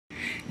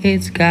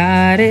It's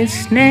got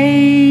its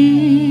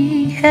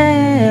name.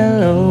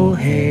 Hello,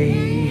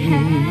 hey.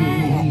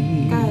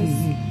 Guys.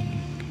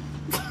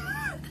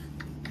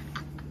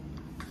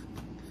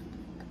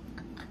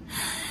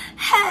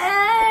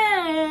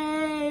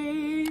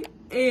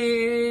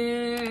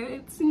 Hey,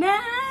 it's Nay.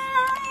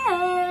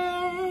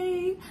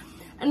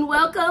 And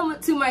welcome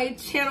to my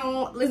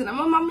channel. Listen, I'm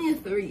a mommy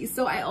of 3,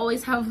 so I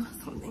always have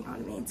something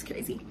on me. It's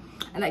crazy.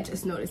 And I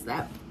just noticed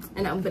that.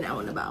 And I've been out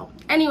and about.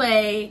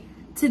 Anyway.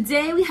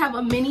 Today we have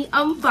a mini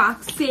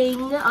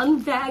unboxing,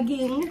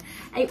 unbagging.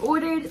 I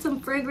ordered some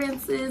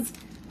fragrances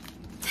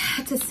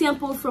to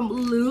sample from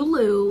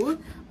Lulu.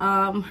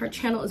 Her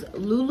channel is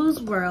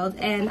Lulu's World,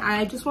 and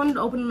I just wanted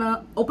to open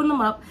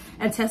them up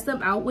and test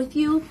them out with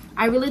you.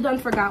 I really done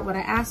forgot what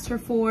I asked her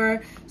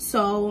for,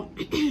 so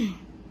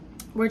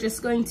we're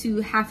just going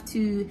to have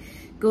to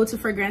go to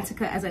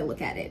Fragrantica as I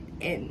look at it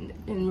and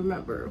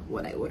remember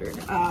what I ordered.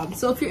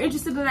 So if you're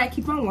interested in that,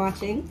 keep on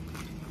watching.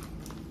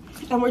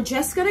 And we're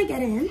just gonna get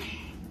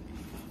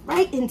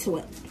right into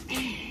it.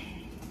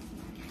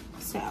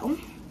 So,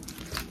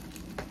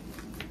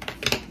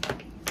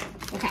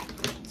 okay.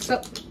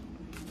 So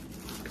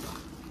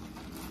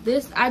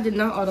this I did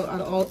not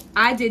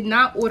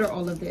order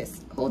all of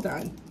this. Hold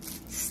on.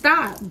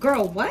 Stop,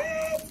 girl. What?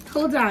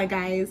 Hold on,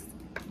 guys.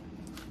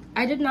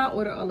 I did not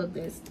order all of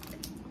this.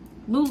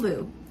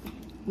 Lulu.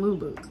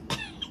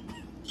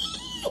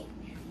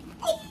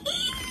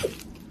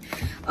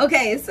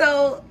 Okay,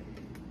 so.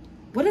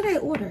 What did I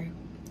order?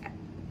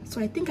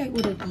 So I think I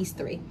ordered these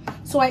 3.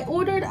 So I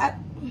ordered,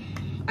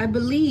 I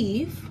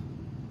believe,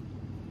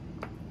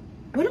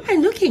 what am I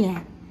looking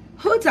at?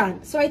 Hold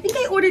on. So I think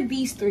I ordered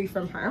these 3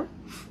 from her.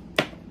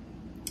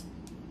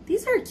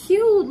 These are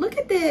cute. Look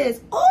at this.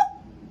 Oh,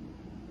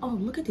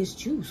 look at this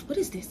juice. What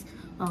is this?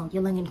 Oh,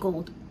 ylang and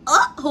gold.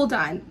 Oh, hold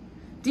on.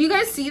 Do you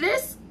guys see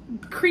this?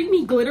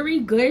 Creamy, glittery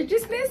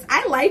gorgeousness.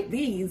 I like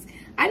these.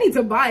 I need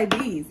to buy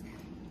these.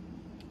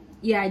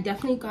 Yeah, I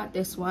definitely got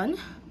this one.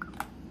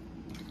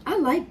 I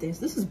like this.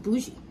 This is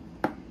bougie.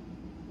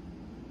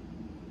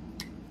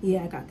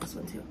 Yeah, I got this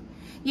one too.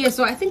 Yeah,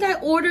 so I think I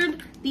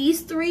ordered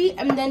these 3,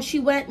 and then she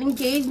went and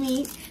gave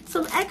me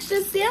some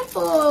extra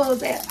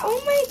samples. And,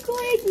 oh my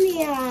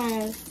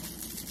goodness.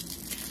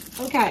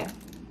 Okay.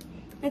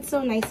 That's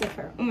so nice of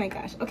her. Oh my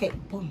gosh. Okay,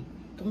 boom.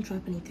 Don't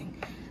drop anything.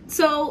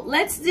 So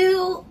let's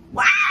do,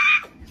 wow!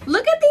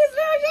 Look at these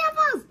little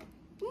samples.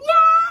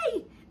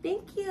 Yay!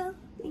 Thank you.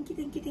 Thank you,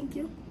 thank you, thank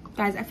you.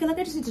 Guys, I feel like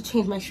I just need to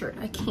change my shirt.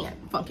 I can't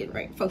function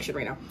right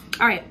now.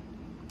 All right.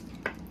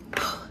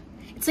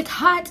 It's like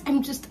hot.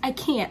 I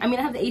can't. I mean,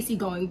 I have the AC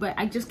going, but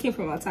I just came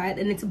from outside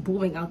and it's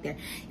booming out there.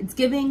 It's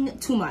giving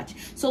too much.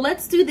 So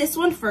let's do this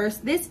one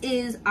first. This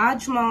is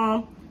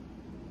Ajmal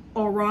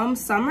Oram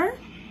Summer.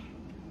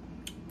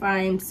 If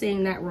I'm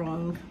saying that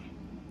wrong,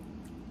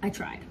 I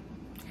tried.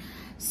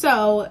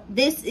 So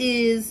this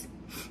is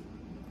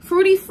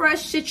fruity,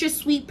 fresh, citrus,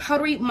 sweet,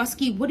 powdery,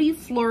 musky, woody,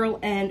 floral,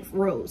 and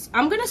rose.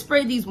 I'm gonna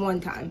spray these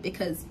one time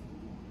because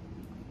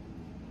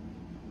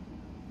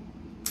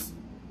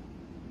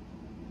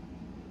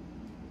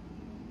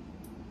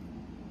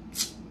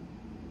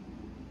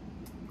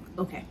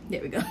okay,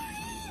 there we go.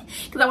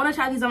 Because I want to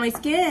try these on my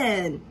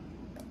skin.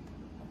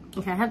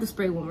 Okay, I have to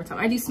spray one more time.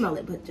 I do smell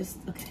it, but just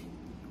okay.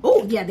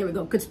 Oh yeah, there we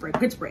go. Good spray,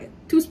 good spray.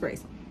 2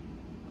 sprays.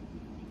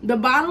 The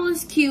bottle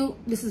is cute.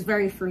 This is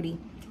very fruity.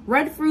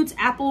 Red fruits,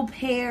 apple,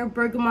 pear,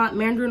 bergamot,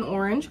 mandarin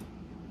orange.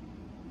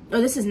 Oh,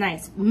 this is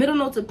nice. Middle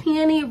notes of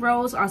peony,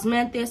 rose,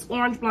 osmanthus,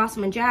 orange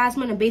blossom, and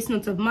jasmine, and base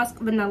notes of musk,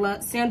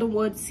 vanilla,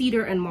 sandalwood,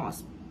 cedar, and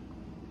moss.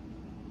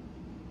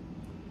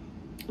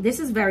 This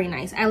is very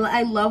nice.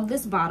 I love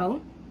this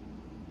bottle.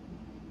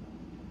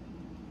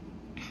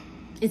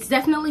 It's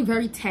definitely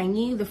very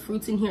tangy. The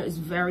fruits in here is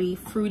very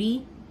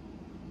fruity.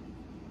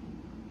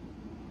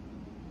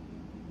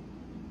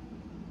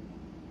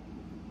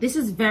 This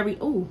is very,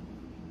 oh.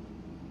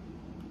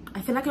 I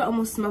feel like I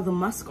almost smell the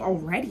musk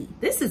already.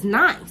 This is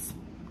nice.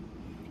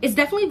 It's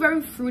definitely very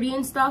fruity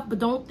and stuff, but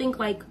don't think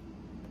like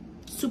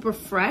super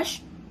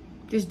fresh.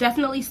 There's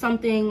definitely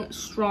something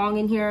strong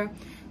in here.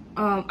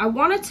 I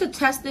wanted to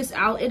test this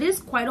out. It is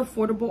quite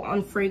affordable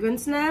on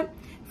FragranceNet.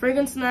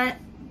 FragranceNet,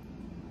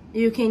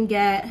 you can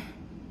get,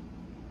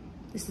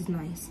 this is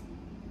nice.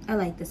 I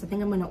like this. I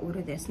think I'm gonna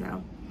order this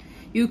now.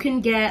 You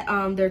can get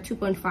their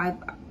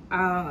 2.5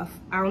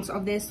 ounce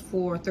of this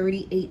for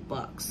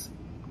 $38.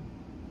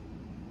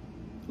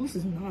 This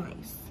is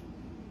nice.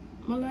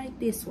 I like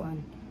this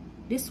one.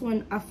 This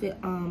one I feel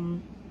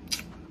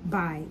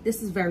buy.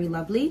 This is very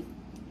lovely.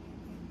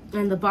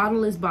 And the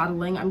bottle is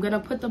bottling. I'm gonna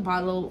put the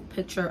bottle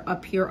picture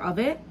up here of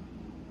it.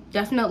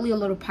 Definitely a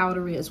little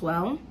powdery as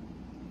well.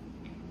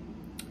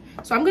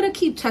 So I'm gonna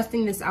keep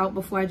testing this out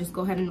before I just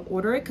go ahead and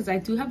order it, because I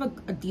do have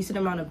a decent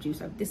amount of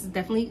juice. This is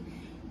definitely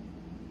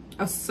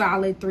a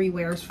solid 3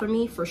 wears for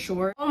me for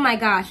sure. Oh my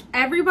gosh,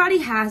 everybody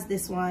has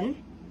this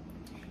one.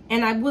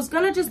 And I was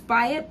gonna just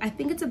buy it. I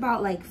think it's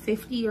about like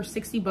 50 or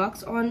 60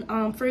 bucks on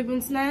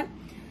FragranceNet.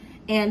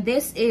 And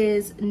this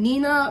is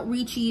Nina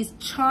Ricci's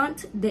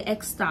Chant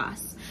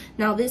d'Extase.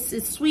 Now this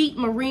is sweet,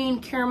 marine,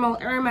 caramel,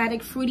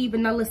 aromatic, fruity,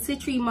 vanilla,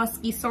 citry,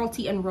 musky,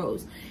 salty, and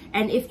rose.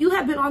 And if you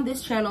have been on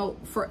this channel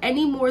for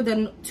any more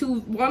than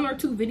one or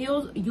two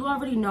videos, you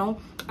already know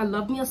I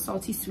love me a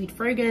salty sweet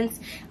fragrance.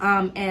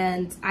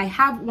 And I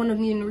have one of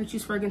Nina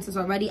Ricci's fragrances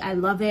already. I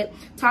love it.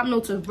 Top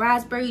notes of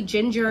raspberry,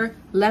 ginger,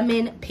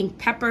 lemon, pink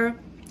pepper.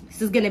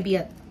 This is gonna be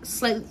a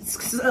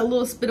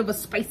little bit of a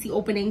spicy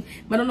opening.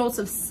 Middle notes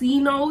of C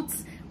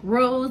notes,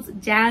 rose,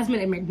 jasmine,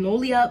 and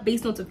magnolia.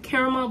 Base notes of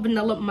caramel,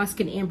 vanilla, musk,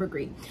 and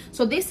ambergris.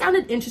 So they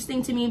sounded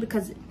interesting to me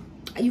because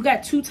you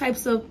got two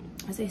types of,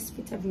 I say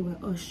spits everywhere,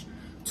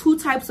 two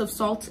types of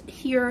salt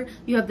here.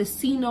 You have the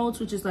C notes,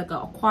 which is like an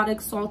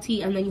aquatic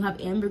salty, and then you have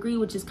ambergris,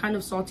 which is kind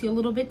of salty a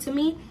little bit to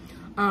me.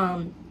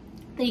 Then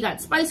you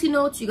got spicy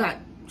notes, you got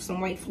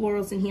some white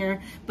florals in here,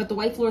 but the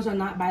white florals are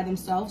not by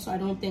themselves, so I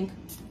don't think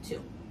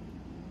two.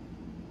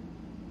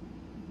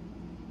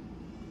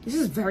 This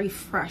is very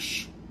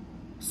fresh,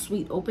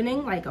 sweet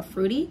opening, like a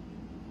fruity.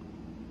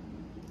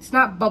 It's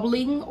not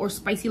bubbling or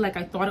spicy like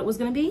I thought it was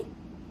gonna be.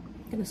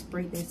 I'm gonna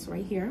spray this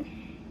right here.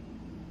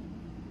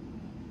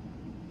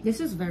 This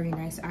is very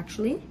nice,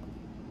 actually.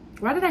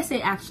 Why did I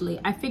say actually?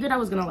 I figured I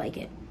was gonna like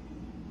it.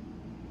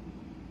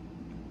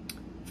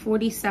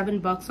 47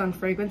 bucks on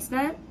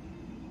FragranceNet.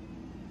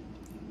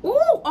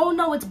 Ooh, oh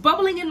no, it's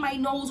bubbling in my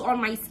nose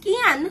on my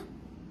skin.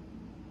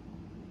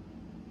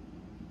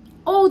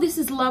 Oh, this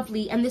is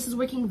lovely, and this is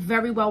working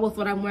very well with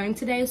what I'm wearing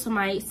today. So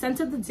my scent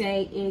of the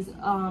day is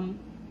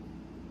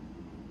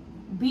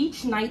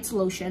Beach Nights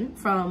Lotion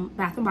from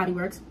Bath & Body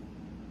Works.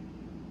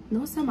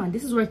 No, Saman,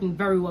 this is working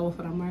very well with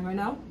what I'm wearing right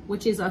now,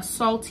 which is a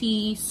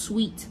salty,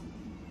 sweet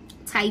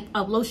type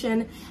of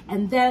lotion.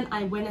 And then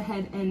I went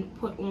ahead and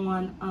put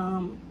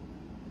on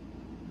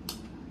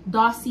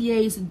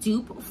Dossier's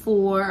dupe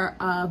for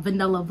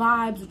Vanilla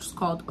Vibes, which is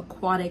called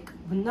Aquatic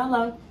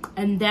Vanilla.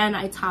 And then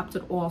I topped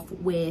it off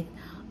with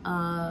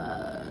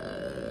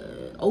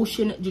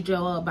Ocean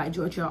Jojoa by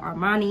Giorgio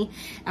Armani.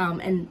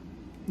 And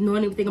know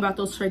anything about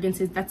those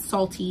fragrances, that's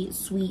salty,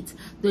 sweet.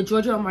 The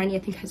Giorgio Armani I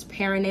think has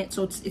pear in it,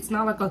 so it's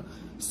not like a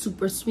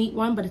super sweet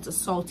one, but it's a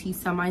salty,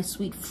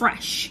 semi-sweet,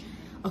 fresh,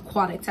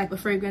 aquatic type of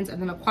fragrance.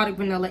 And then Aquatic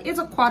Vanilla is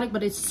aquatic,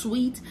 but it's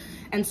sweet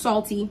and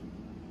salty.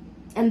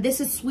 And this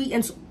is sweet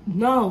and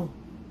no,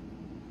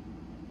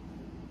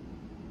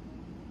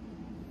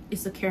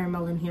 it's the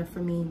caramel in here for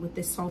me with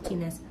this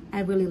saltiness.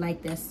 I really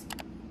like this.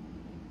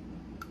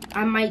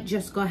 I might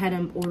just go ahead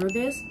and order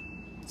this.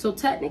 So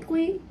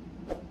technically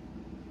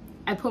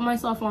I put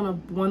myself on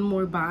one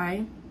more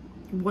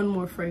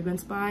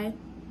fragrance buy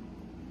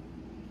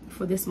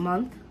for this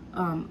month.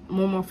 One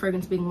more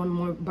fragrance being one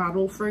more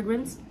bottle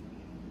fragrance.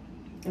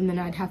 And then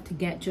I'd have to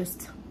get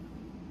just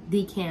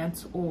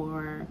decants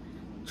or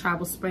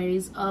travel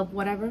sprays of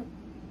whatever.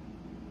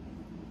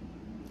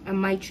 I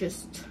might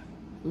just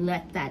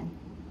let that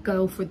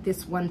go for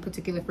this one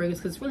particular fragrance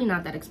because it's really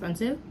not that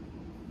expensive.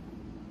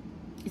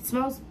 It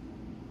smells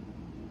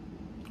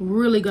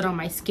really good on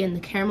my skin. The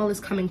caramel is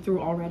coming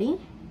through already.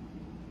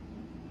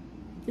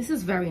 This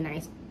is very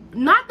nice.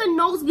 Not the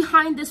nose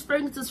behind this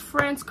fragrance is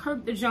France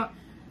Kirk de Jean.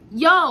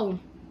 Yo,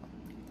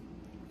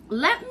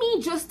 let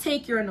me just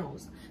take your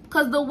nose,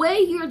 because the way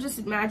you're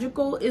just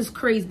magical is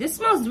crazy. This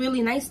smells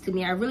really nice to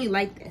me. I really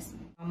like this.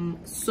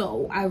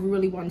 So I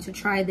really wanted to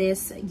try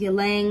this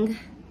Ylang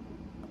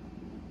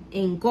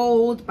in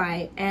Gold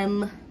by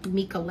M.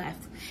 Micallef.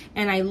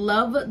 And I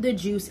love the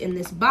juice in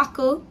this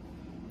bottle.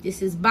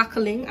 This is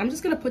Bakaling. I'm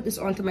just going to put this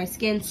onto my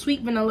skin.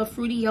 Sweet vanilla,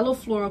 fruity, yellow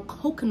floral,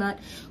 coconut,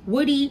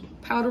 woody,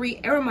 powdery,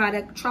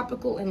 aromatic,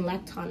 tropical, and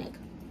lactonic.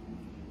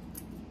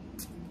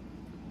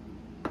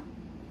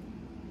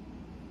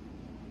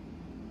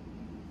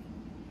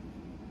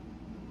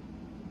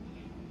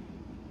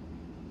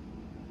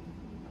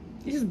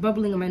 This is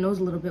bubbling in my nose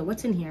a little bit.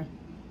 What's in here?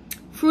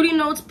 Fruity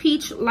notes,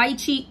 peach,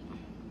 lychee,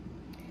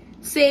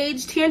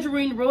 sage,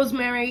 tangerine,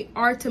 rosemary,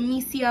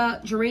 artemisia,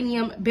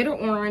 geranium, bitter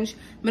orange.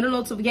 Middle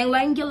notes of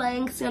ylang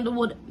ylang,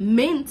 sandalwood,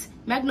 mint,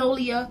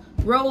 magnolia,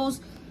 rose,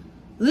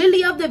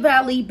 lily of the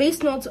valley.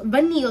 Base notes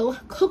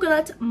vanilla,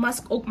 coconut,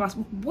 musk, oak moss.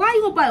 Why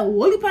you gonna buy a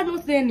woolly pot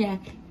notes in there?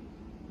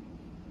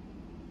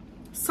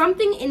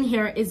 Something in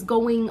here is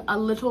going a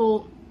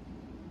little.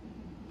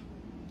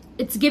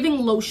 It's giving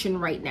lotion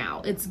right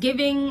now. It's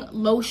giving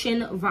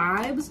lotion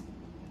vibes.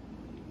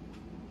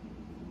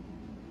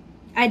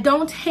 I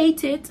don't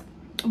hate it,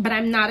 but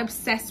I'm not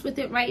obsessed with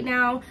it right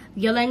now.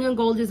 Ylang in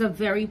Gold is a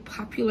very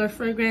popular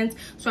fragrance,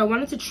 so I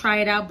wanted to try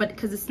it out, but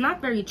because it's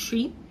not very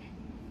cheap,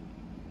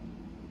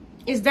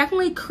 it's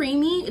definitely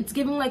creamy. It's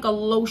giving like a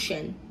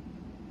lotion,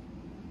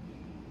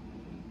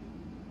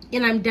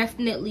 and I'm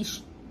definitely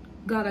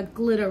got a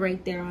glitter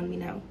right there on me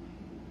now.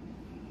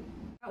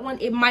 That one,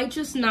 it might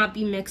just not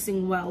be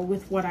mixing well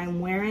with what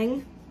I'm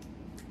wearing.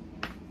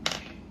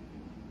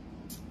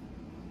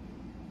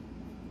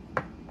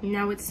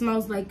 Now it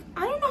smells like,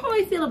 I don't know how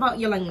I feel about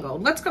Ylang in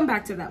Gold. Let's come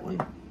back to that one.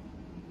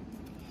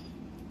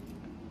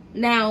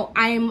 Now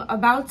I'm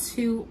about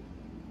to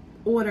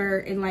order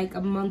in like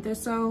a month or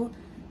so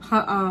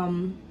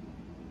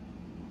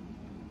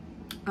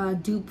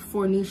dupe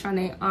for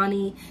Nishane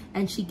Ani,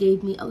 and she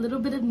gave me a little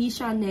bit of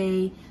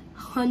Nishane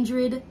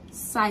 100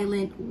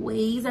 Silent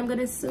Ways. I'm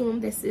gonna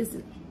assume this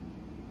is,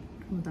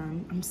 hold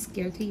on, I'm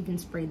scared to even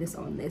spray this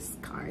on this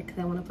card because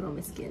I want to put it on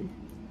my skin.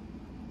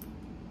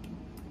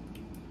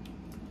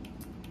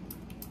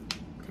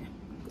 Okay,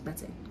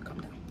 that's it. Calm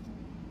down.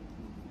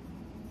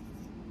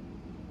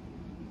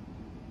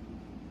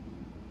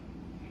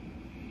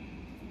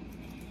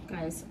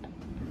 Guys,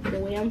 the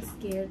way I'm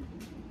scared.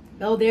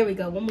 Oh, there we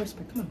go. One more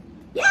spray. Come on.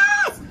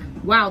 Yes!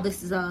 Wow,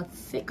 this is a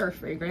thicker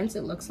fragrance,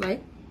 it looks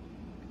like.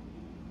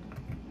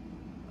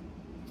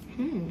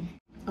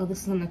 Oh,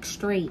 this is on like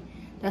straight.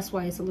 That's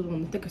why it's a little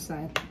on the thicker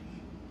side.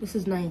 This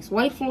is nice.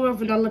 White floral,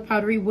 vanilla,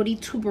 powdery, woody,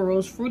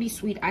 tuberose, fruity,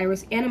 sweet,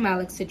 iris,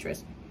 animalic,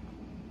 citrus.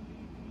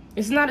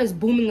 It's not as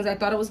booming as I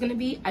thought it was going to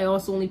be. I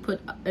also only put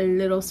a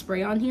little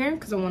spray on here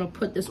because I want to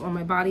put this on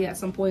my body at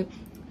some point.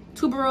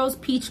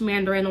 Tuberose, peach,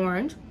 mandarin,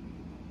 orange.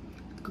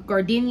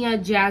 Gardenia,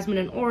 jasmine,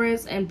 and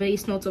orris, and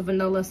base notes of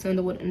vanilla,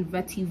 sandalwood, and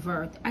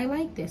vetiver. I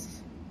like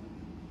this.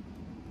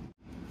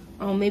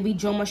 Oh, maybe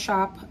Joma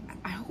Shop.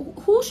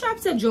 Who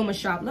shops at Joma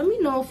Shop? Let me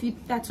know if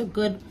that's a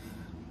good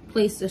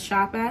place to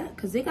shop at,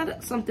 because they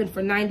got something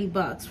for 90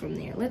 bucks from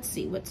there. Let's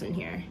see what's in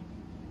here.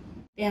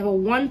 They have a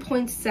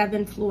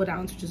 1.7 fluid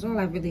ounce, which is all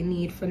I really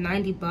need, for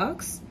 90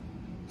 bucks.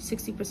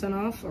 60%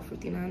 off or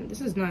 59.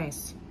 This is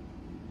nice.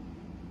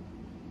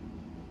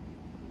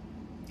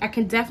 I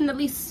can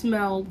definitely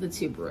smell the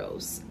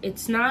tuberose.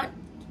 It's not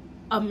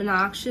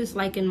obnoxious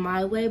like in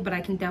my way, but I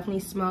can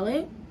definitely smell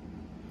it.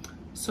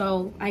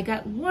 So I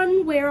got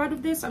one wear out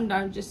of this. I'm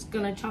just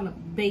gonna try to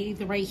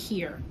bathe right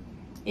here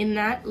in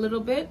that little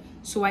bit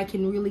so I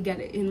can really get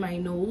it in my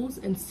nose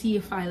and see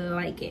if I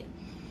like it.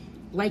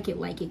 Like it,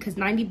 because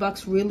 90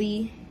 bucks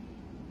really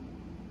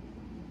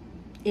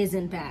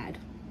isn't bad.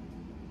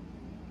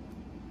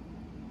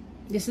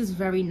 This is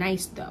very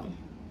nice though,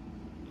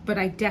 but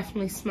I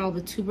definitely smell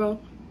the tuberose.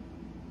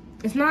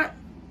 It's not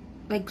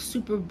like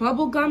super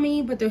bubble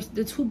gummy, but there's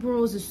the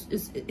tuberose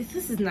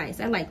this is nice.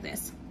 I like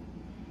this.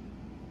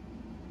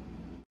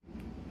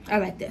 I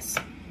like this.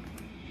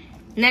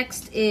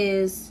 Next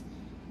is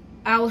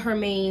Al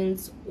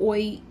Hermane's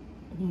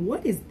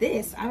what is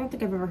this? I don't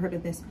think I've ever heard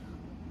of this.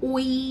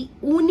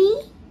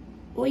 Oyuni.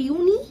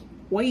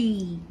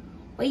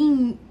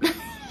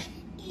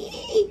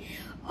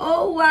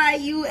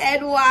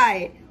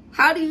 O-Y-U-N-Y.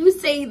 How do you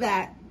say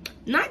that?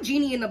 Not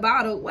genie in a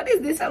bottle. What is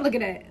this I'm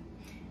looking at?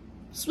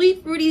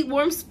 Sweet, fruity,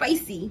 warm,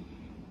 spicy.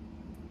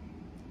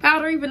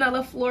 Powdery,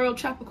 vanilla, floral,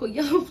 tropical,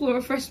 yellow,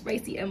 floral, fresh,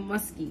 spicy, and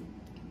musky.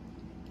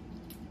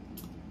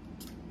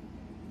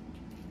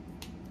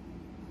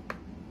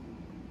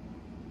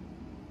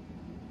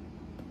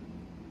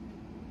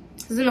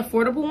 This is an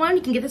affordable one.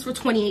 You can get this for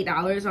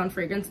 $28 on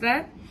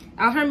FragranceNet.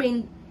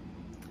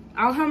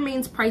 Al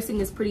Hermane's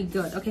pricing is pretty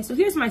good. Okay, so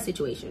here's my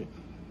situation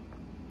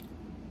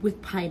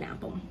with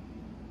pineapple.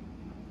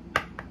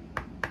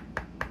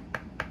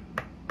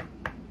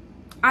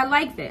 I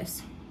like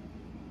this,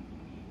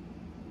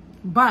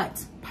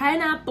 but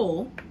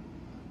pineapple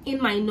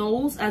in my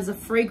nose as a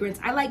fragrance,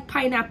 I like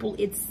pineapple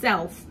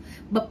itself,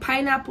 but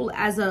pineapple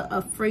as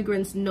a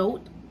fragrance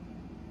note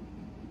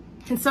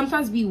can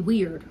sometimes be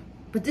weird.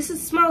 But this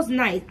smells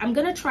nice. I'm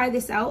gonna try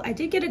this out. I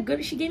did get a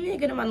good, she gave me a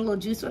good amount of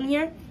little juice on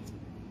here,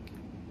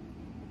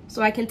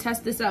 so I can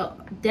test this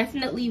out.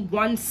 Definitely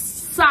one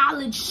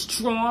solid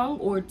strong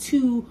or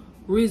two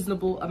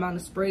reasonable amount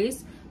of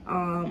sprays,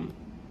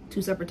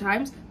 2 separate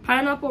times.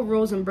 Pineapple,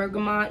 rose, and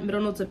bergamot.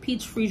 Middle notes of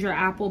peach, freesia,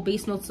 apple.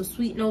 Base notes of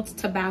sweet notes,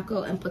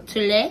 tobacco, and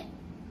patchouli.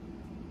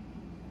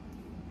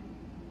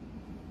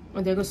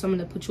 Oh, there goes some of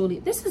the patchouli.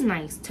 This is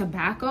nice.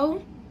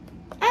 Tobacco.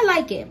 I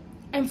like it.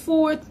 And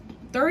for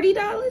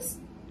 $30,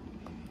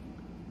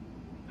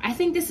 I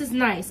think this is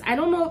nice. I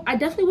don't know. I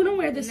definitely wouldn't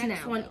wear this now.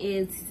 Next one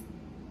is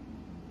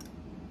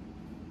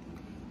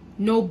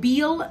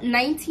Nobile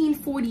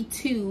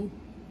 1942.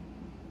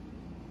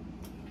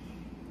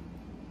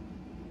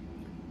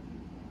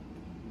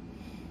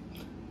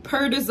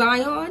 Per de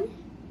Zion.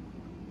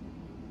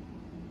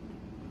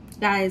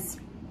 Guys,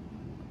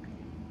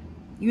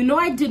 you know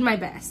I did my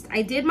best.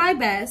 I did my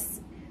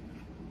best.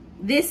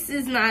 This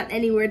is not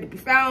anywhere to be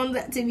found,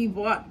 to be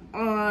bought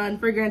on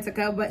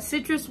Fragrantica, but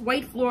citrus,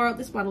 white floral.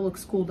 This bottle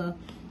looks cool though.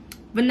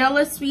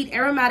 Vanilla, sweet,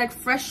 aromatic,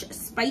 fresh,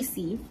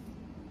 spicy.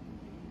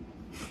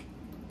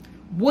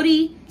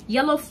 Woody,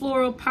 yellow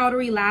floral,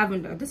 powdery,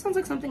 lavender. This sounds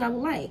like something I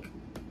would like.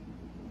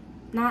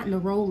 Not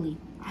neroli.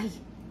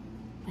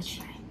 Let's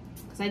try.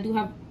 Because I do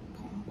have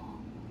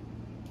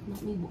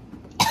let me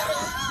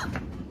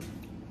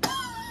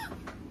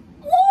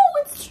oh,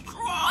 it's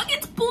strong.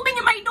 It's booming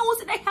in my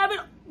nose and I have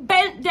it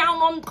bent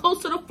down on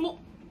close to the floor.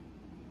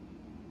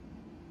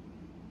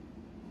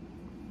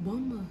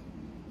 Mama,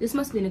 this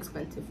must be an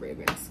expensive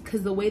fragrance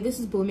because the way this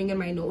is booming in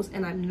my nose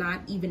and I'm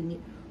not even near.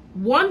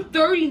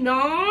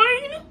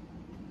 $139?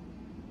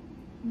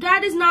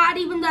 That is not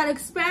even that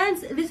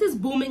expensive. This is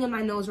booming in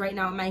my nose right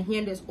now. My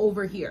hand is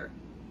over here.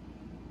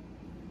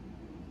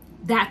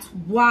 That's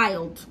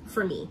wild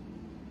for me.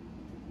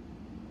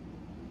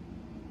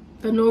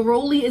 The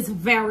neroli is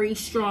very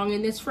strong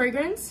in this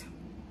fragrance.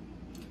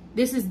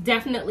 This is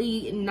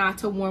definitely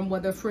not a warm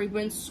weather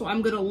fragrance, so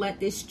I'm gonna let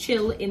this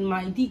chill in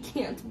my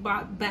decant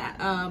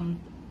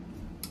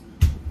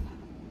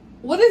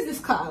what is this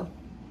called?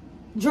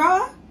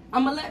 Drawer?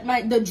 I'm gonna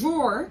let the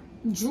drawer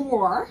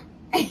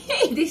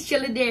this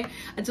chill in there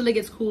until it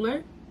gets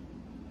cooler.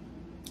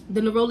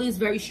 The neroli is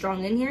very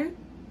strong in here.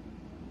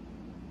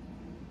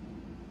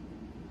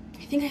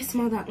 I think I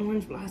smell that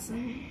orange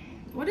blossom.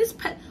 What is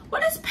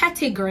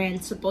Pate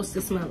Grand supposed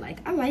to smell like?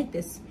 I like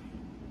this.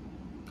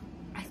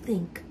 I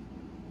think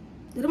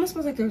it almost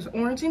smells like there's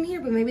orange in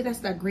here, but maybe that's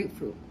that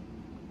grapefruit.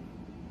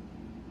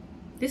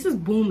 This is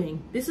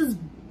booming. This is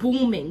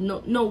booming.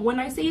 No, when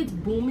I say it's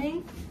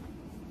booming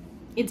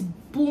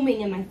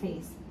in my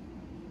face.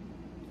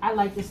 I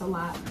like this a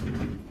lot.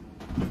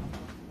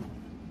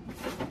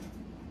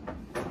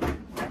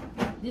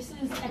 This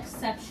is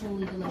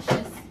exceptionally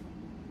delicious.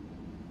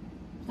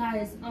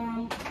 Guys,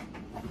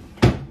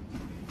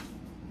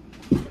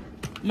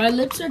 my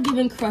lips are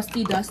giving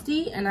crusty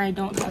dusty and I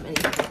don't have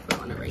anything to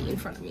put on it right in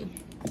front of me.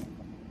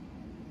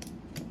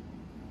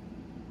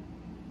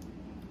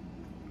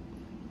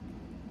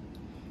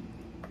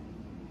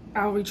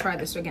 I'll retry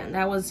this again.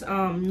 That was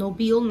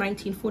Nobile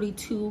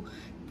 1942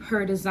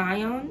 Per de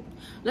Zion.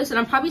 Listen,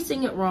 I'm probably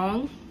saying it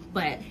wrong,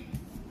 but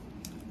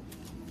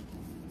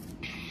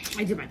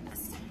I did my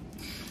best.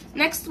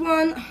 Next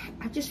one,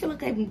 I just feel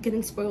like I'm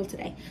getting spoiled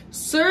today.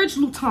 Serge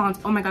Lutens.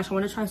 Oh my gosh, I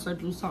want to try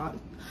Serge Lutens,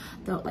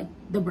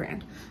 the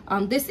brand.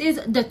 This is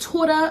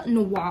Datura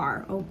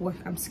Noir. Oh boy,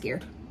 I'm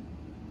scared.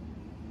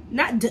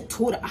 Not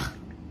Datura.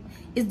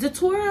 Is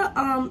Datura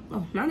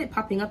oh, not it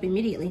popping up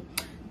immediately.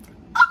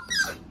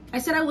 I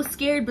said I was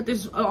scared, but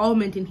there's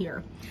almond in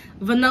here.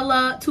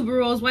 Vanilla,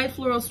 tuberose, white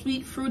floral,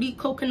 sweet, fruity,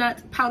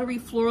 coconut, powdery,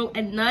 floral,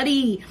 and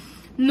nutty.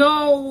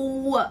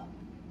 No.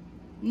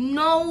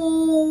 Not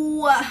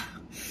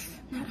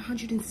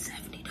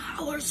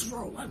 $170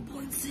 for a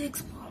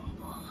 1.6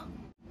 bomba.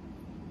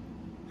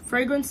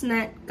 Fragrance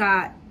Net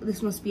got,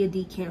 this must be a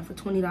decant for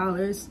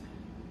 $20.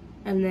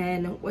 And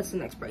then what's the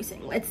next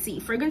pricing? Let's see.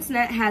 Fragrance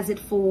Net has it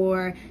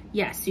for,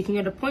 yes, you can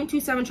get a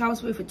 0.27 travel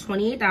spray for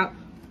 $28.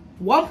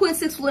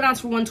 1.6 fluid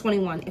ounce for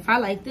 $121. If I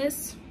like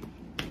this,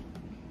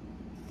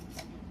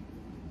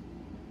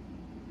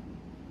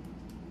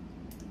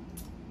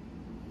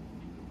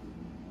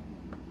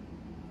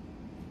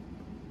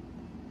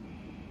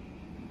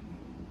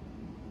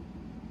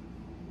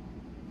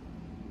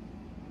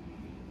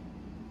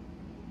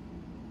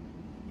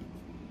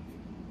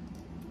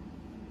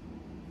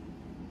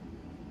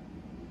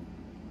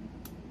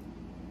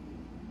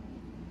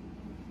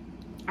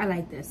 I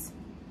like this.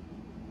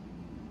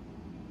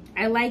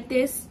 I like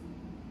this.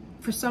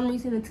 For some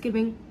reason, it's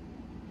giving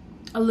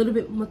a little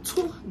bit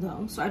mature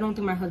though, so I don't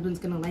think my husband's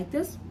gonna like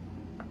this.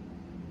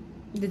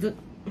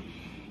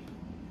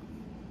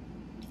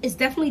 It's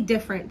definitely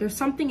different. There's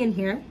something in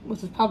here,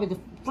 which is probably the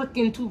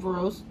freaking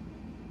tuberose,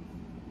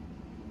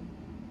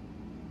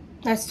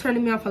 that's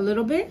turning me off a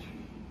little bit.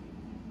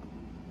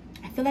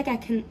 I feel like I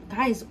can,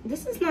 guys,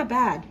 this is not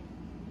bad.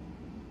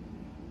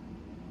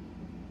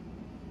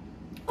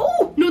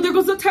 Oh, no, there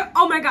goes the,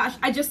 oh my gosh,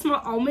 I just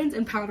smell almonds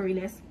and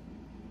powderiness.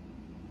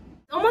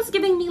 Almost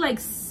giving me like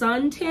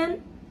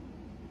suntan,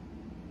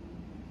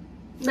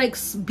 like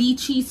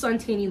beachy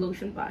suntanny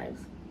lotion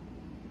vibes.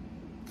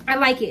 I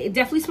like it. It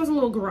definitely smells a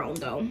little grown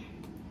though.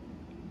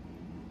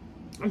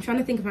 I'm trying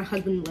to think if my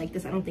husband would like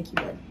this. I don't think he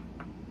would.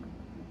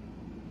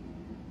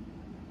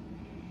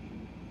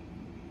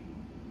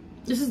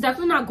 This is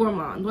definitely not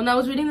gourmand. When I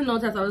was reading the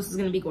notes, I thought this was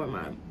gonna be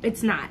gourmand.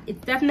 It's not.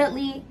 It's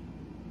definitely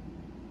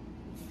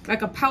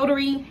like a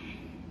powdery,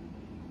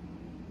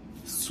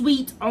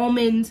 sweet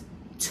almond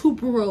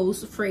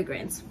tuberose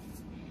fragrance.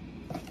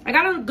 I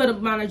got a good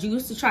amount of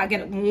juice to try to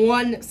get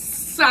one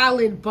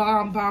solid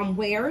bomb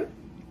wear.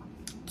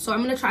 So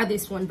I'm gonna try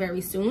this one very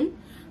soon.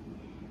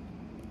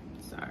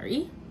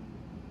 Sorry.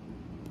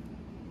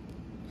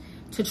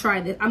 To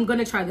try this, I'm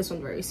gonna try this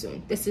one very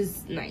soon. This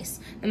is nice.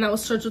 And that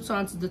was Serge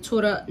Lutens'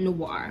 Datura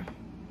Noir.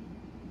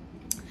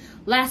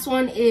 Last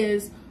one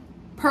is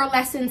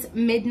Pearlescence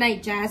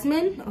Midnight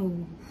Jasmine.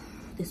 Oh,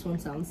 this one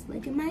sounds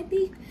like it might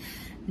be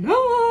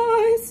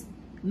nice.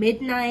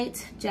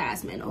 Midnight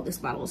Jasmine. Oh, this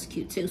bottle is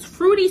cute too. It's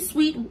fruity,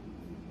 sweet,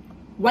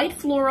 white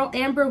floral,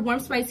 amber, warm,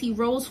 spicy,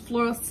 rose,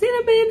 floral,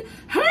 cinnamon,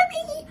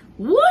 honey,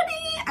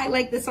 woody. I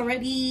like this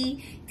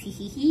already.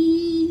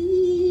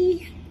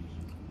 Tee-hee-hee.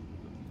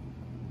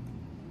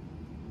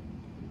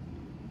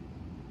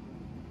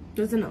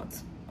 There's the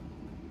notes.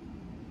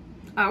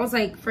 I was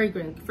like,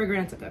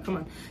 Fragrantica, come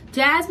on.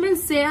 Jasmine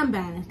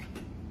Sandbag.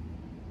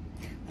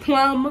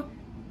 Plum.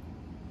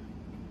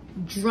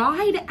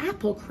 Dried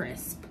apple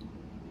crisp.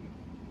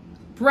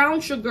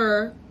 Brown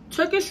sugar,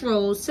 Turkish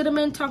rose,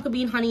 cinnamon, tonka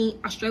bean, honey,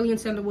 Australian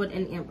sandalwood,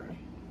 and amber.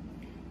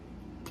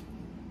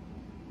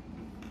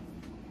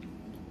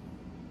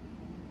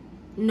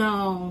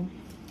 No.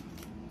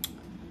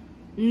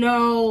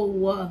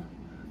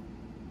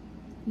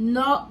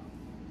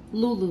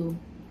 Lulu.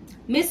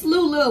 Miss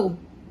Lulu.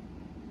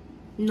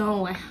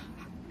 No,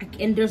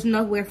 And there's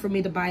nowhere for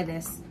me to buy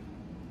this.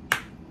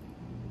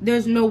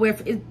 There's nowhere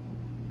for it.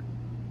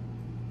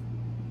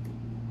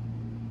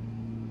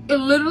 It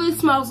literally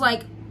smells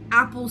like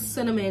apple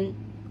cinnamon.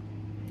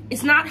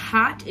 It's not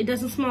hot. It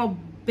doesn't smell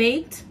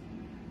baked.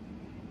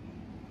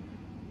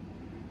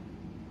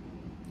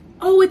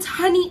 Oh, it's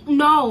honey.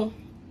 No.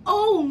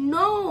 Oh,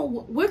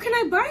 no. Where can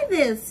I buy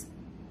this?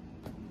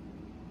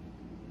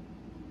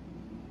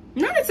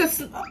 Not it's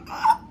a...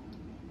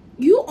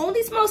 You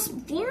only smell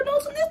floral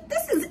notes in this?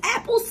 This is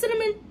apple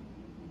cinnamon.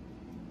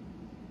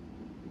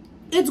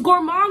 It's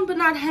gourmand, but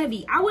not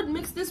heavy. I would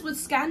mix this with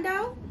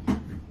Scandal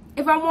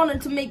if I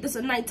wanted to make this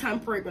a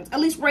nighttime fragrance. At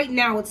least right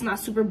now, it's not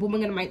super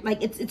booming in my...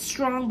 Like, it's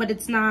strong, but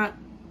it's not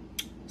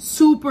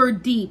super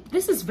deep.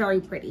 This is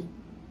very pretty.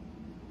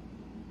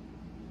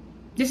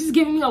 This is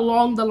giving me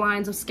along the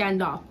lines of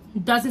Scandal.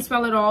 Doesn't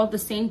smell at all the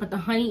same, but the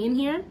honey in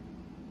here.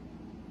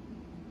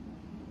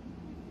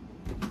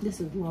 This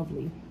is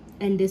lovely.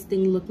 And this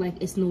thing looked like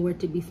it's nowhere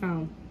to be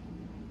found.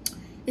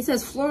 It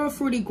says Floral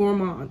Fruity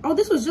Gourmand. Oh,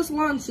 this was just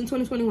launched in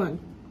 2021.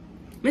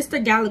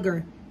 Mr.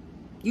 Gallagher,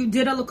 you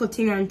did a little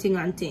ting on ting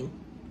on ting.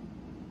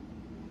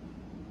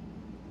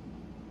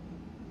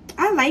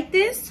 I like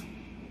this.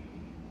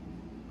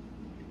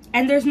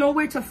 And there's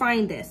nowhere to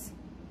find this.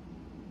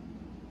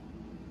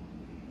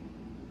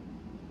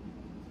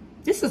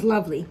 This is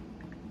lovely.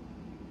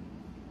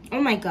 Oh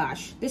my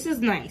gosh. This is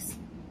nice.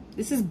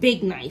 This is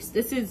big nice.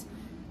 This is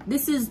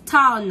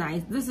tall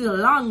nice. This is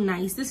long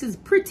nice. This is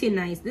pretty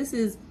nice. This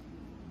is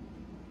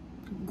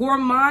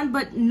gourmand,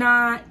 but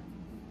not...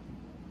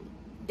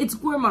 It's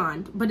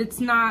gourmand, but it's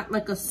not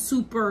like a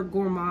super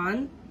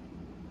gourmand.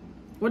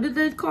 What did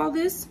they call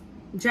this?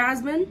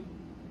 Jasmine?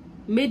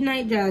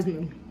 Midnight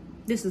Jasmine.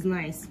 This is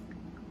nice.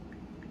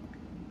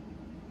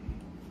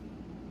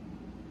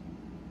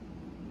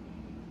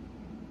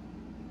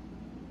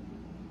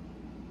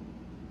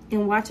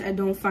 And watch, I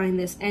don't find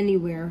this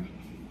anywhere.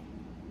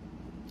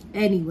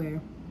 Anywhere.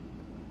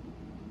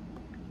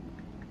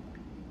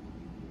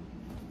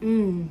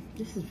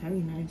 This is very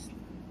nice.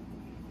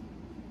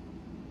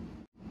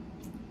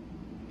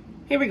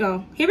 Here we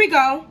go. Here we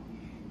go.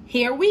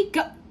 Here we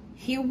go.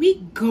 Here we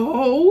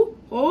go.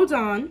 Hold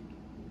on.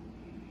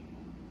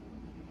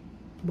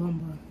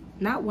 Bomba.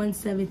 Not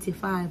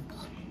 175.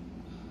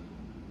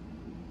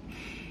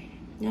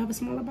 You have a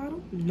smaller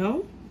bottle?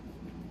 No.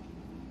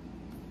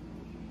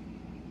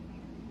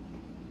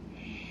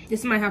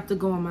 This might have to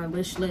go on my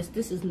wish list.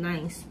 This is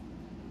nice.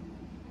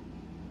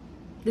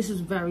 This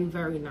is very,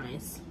 very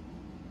nice.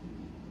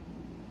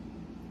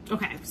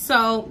 Okay,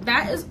 so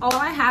that is all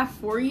I have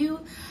for you.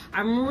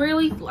 I'm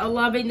really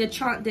loving the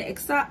Chant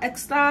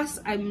d'Extase.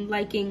 I'm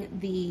liking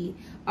the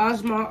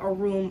Osma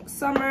Aroom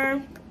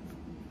Summer.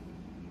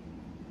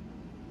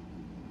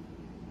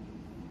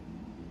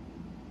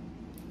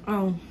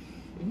 Oh,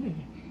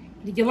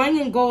 the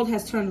Ylang Gold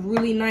has turned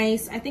really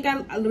nice. I think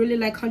I really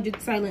like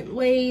 100 Silent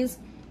Ways,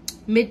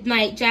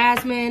 Midnight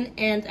Jasmine,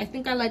 and I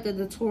think I like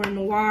the Tour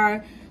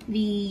Noir.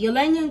 The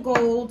Ylang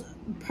Gold,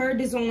 Per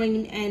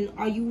Design, and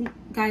Are You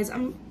Guys,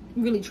 I'm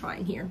really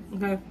trying here,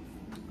 okay,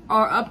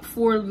 are up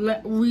for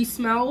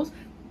re-smells.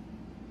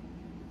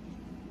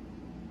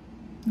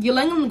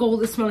 Ylang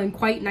Gold is smelling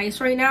quite nice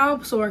right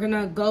now, so we're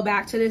gonna go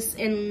back to this,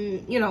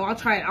 and you know, I'll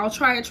try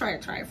it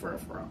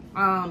for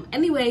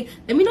anyway,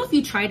 let me know if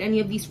you tried any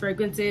of these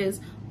fragrances,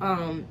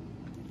 and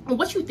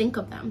what you think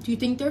of them. Do you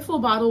think they're full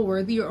bottle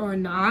worthy or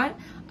not?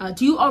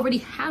 Do you already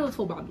have a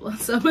full bottle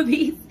of some of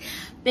these?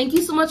 Thank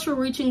you so much for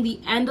reaching the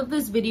end of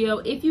this video.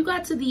 If you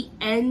got to the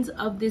end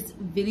of this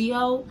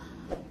video,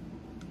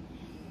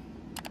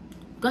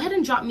 go ahead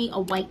and drop me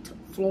a white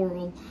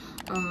floral.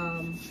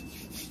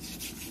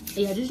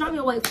 Yeah, just drop me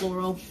a white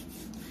floral.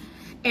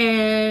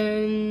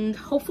 And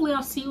hopefully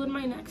I'll see you in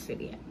my next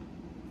video.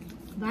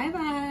 Bye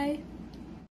bye.